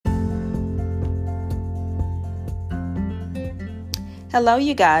Hello,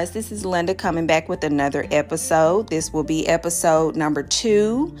 you guys. This is Linda coming back with another episode. This will be episode number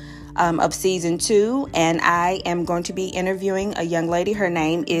 2 of season 2, and I am going to be interviewing a young lady. Her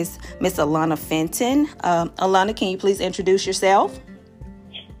name is Mrs.Alana Fenton. Alana, can you please introduce yourself?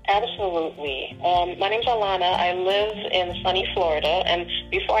 Absolutely. My name's Alana. I live in sunny Florida, and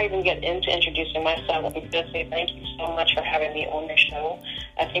before I even get into introducing myself, let me just say thank you so much for having me on the show.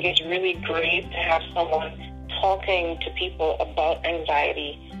 I think it's really great to have someone talking to people about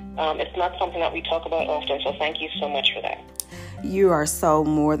anxiety. It's not something that we talk about often, so thank you so much for that. You are so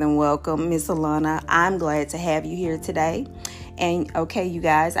more than welcome, Miss Alana. I'm glad to have you here today. And okay, you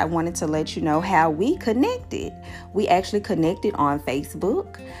guys, I wanted to let you know how we connected. We actually connected on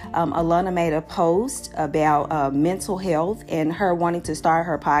Facebook. Alana made a post about mental health and her wanting to start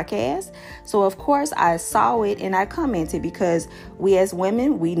her podcast. So, of course, I saw it and I commented because we as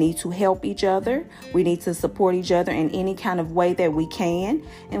women, we need to help each other. We need to support each other in any kind of way that we can.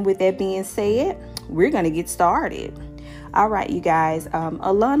 And with that being said, we're going to get started. All right, you guys,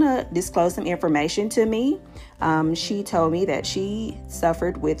 Alana disclosed some information to me. She told me that she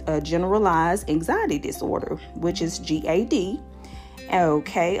suffered with a Generalized Anxiety Disorder, which is GAD.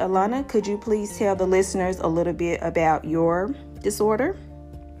 Okay, Alana, could you please tell the listeners a little bit about your disorder?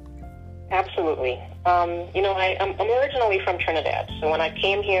 Absolutely. I'm originally from Trinidad. So when I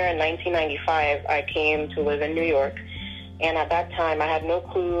came here in 1995, I came to live in New York. And at that time, I had no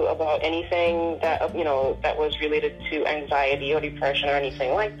clue about anything that, that was related to anxiety or depression or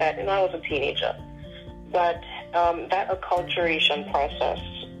anything like that. And I was a teenager. But that acculturation process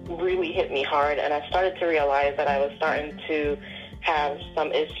really hit me hard. And I started to realize that I was starting to have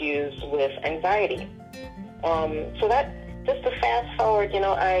some issues with anxiety. So that, just to fast forward,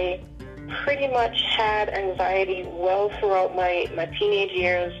 I pretty much had anxiety well throughout my teenage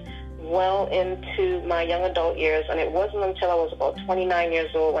years, well into my young adult years, and it wasn't until I was about 29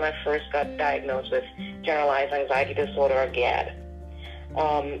 years old when I first got diagnosed with Generalized Anxiety Disorder, or GAD.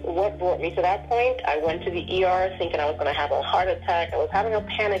 What brought me to that point? I went to the ER thinking I was going to have a heart attack. I was having a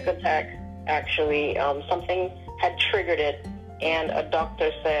panic attack, actually. Something had triggered it, and a doctor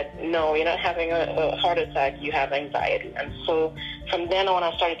said, no, you're not having a heart attack, you have anxiety. And so from then on,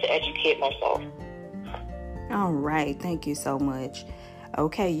 I started to educate myself. All right. Thank you so much.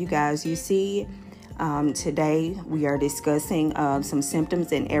 Okay, you guys, you see, today we are discussing some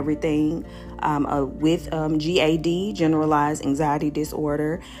symptoms and everything with GAD, Generalized Anxiety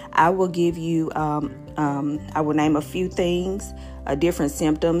Disorder. I will give you, I will name a few things, different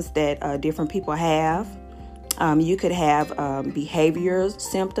symptoms that different people have. You could have behavioral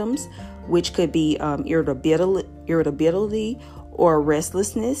symptoms, which could be irritability or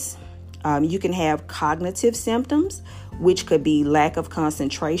restlessness. You can have cognitive symptoms, which could be lack of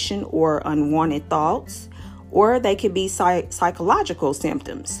concentration or unwanted thoughts, or they could be psychological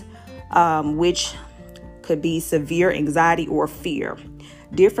symptoms, which could be severe anxiety or fear.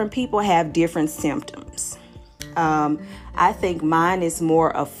 Different people have different symptoms. I think mine is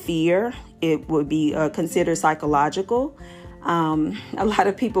more of fear. It would be considered psychological. A lot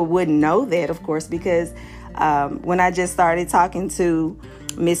of people wouldn't know that, of course, because when I just started talking to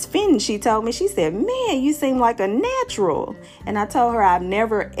Miss Fenton, she told me, she said, man, you seem like a natural. And I told her I've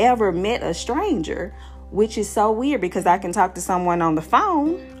never, ever met a stranger, which is so weird because I can talk to someone on the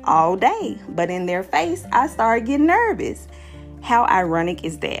phone all day, but in their face, I started getting nervous. How ironic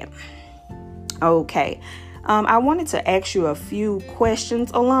is that? Okay. I wanted to ask you a few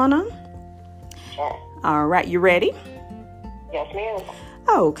questions, Alana. Sure. All right. You ready? Yes, ma'am.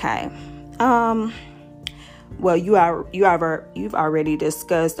 Okay. Well, you've already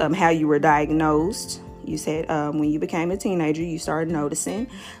discussed how you were diagnosed. You said when you became a teenager, you started noticing.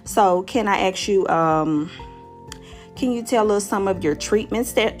 So can I ask you, can you tell us some of your treatment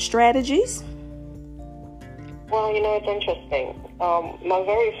strategies? Well, it's interesting. My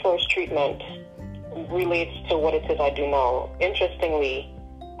very first treatment relates to what it is I do now. Interestingly,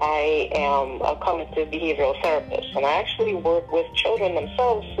 I am a cognitive behavioral therapist, and I actually work with children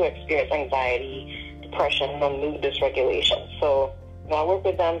themselves who experience anxiety, depression, and mood dysregulation. So I work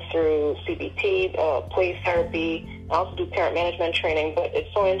with them through CBT, play therapy. I also do parent management training, but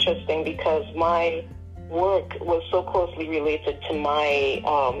it's so interesting because my work was so closely related to my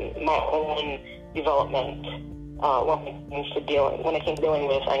own development when it came to dealing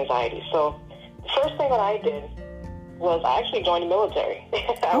with anxiety. So the first thing that I did was I actually joined the military.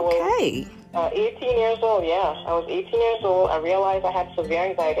 I was 18 years old, yeah. I was 18 years old. I realized I had severe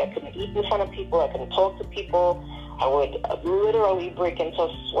anxiety. I couldn't eat in front of people. I couldn't talk to people. I would literally break into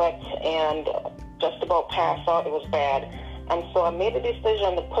sweat and just about pass out. It was bad. And so I made the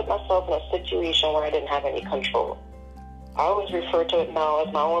decision to put myself in a situation where I didn't have any control. I always refer to it now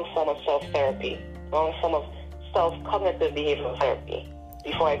as my own form of self-therapy, my own form of self-cognitive behavioral therapy,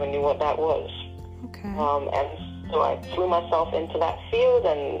 before I even knew what that was. Okay. And so I threw myself into that field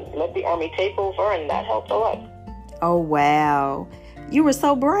and let the Army take over, and that helped a lot. Oh, wow. You were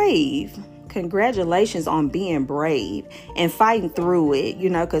so brave. Congratulations on being brave and fighting through it,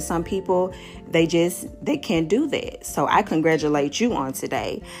 because some people, they can't do that. So I congratulate you on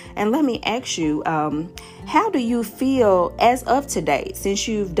today. And let me ask you, how do you feel as of today, since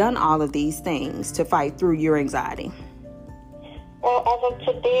you've done all of these things to fight through your anxiety? Well, as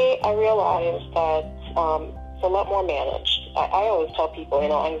of today, I realize that it's a lot more managed. I always tell people,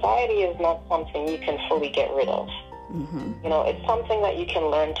 anxiety is not something you can fully get rid of. Mm-hmm. It's something that you can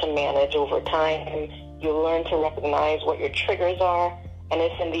learn to manage over time, and you learn to recognize what your triggers are. And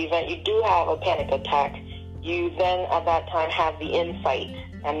if in the event you do have a panic attack, you then at that time have the insight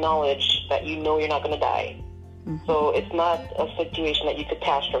and knowledge that you're not going to die. Mm-hmm. So it's not a situation that you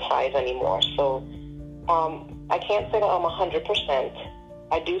catastrophize anymore. So I can't say that I'm 100%.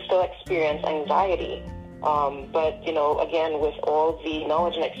 I do still experience anxiety. But, again, with all the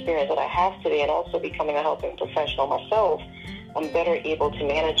knowledge and experience that I have today, and also becoming a helping professional myself, I'm better able to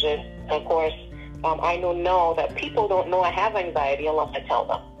manage it. And of course, I know now that people don't know I have anxiety unless I tell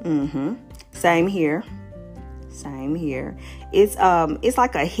them. Mm-hmm. Same here. It's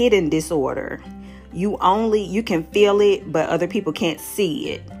like a hidden disorder. You can feel it, but other people can't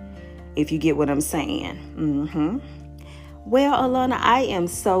see it, if you get what I'm saying. Mm-hmm. Well, Alana, I am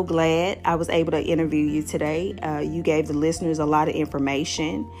so glad I was able to interview you today. You gave the listeners a lot of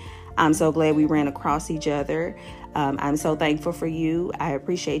information. I'm so glad we ran across each other. I'm so thankful for you. I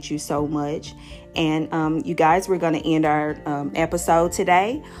appreciate you so much. And you guys, we're going to end our episode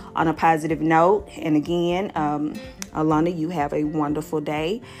today on a positive note. And again, Alana, you have a wonderful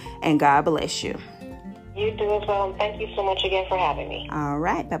day, and God bless you. You do as well. And thank you so much again for having me. All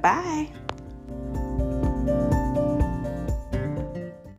right. Bye-bye.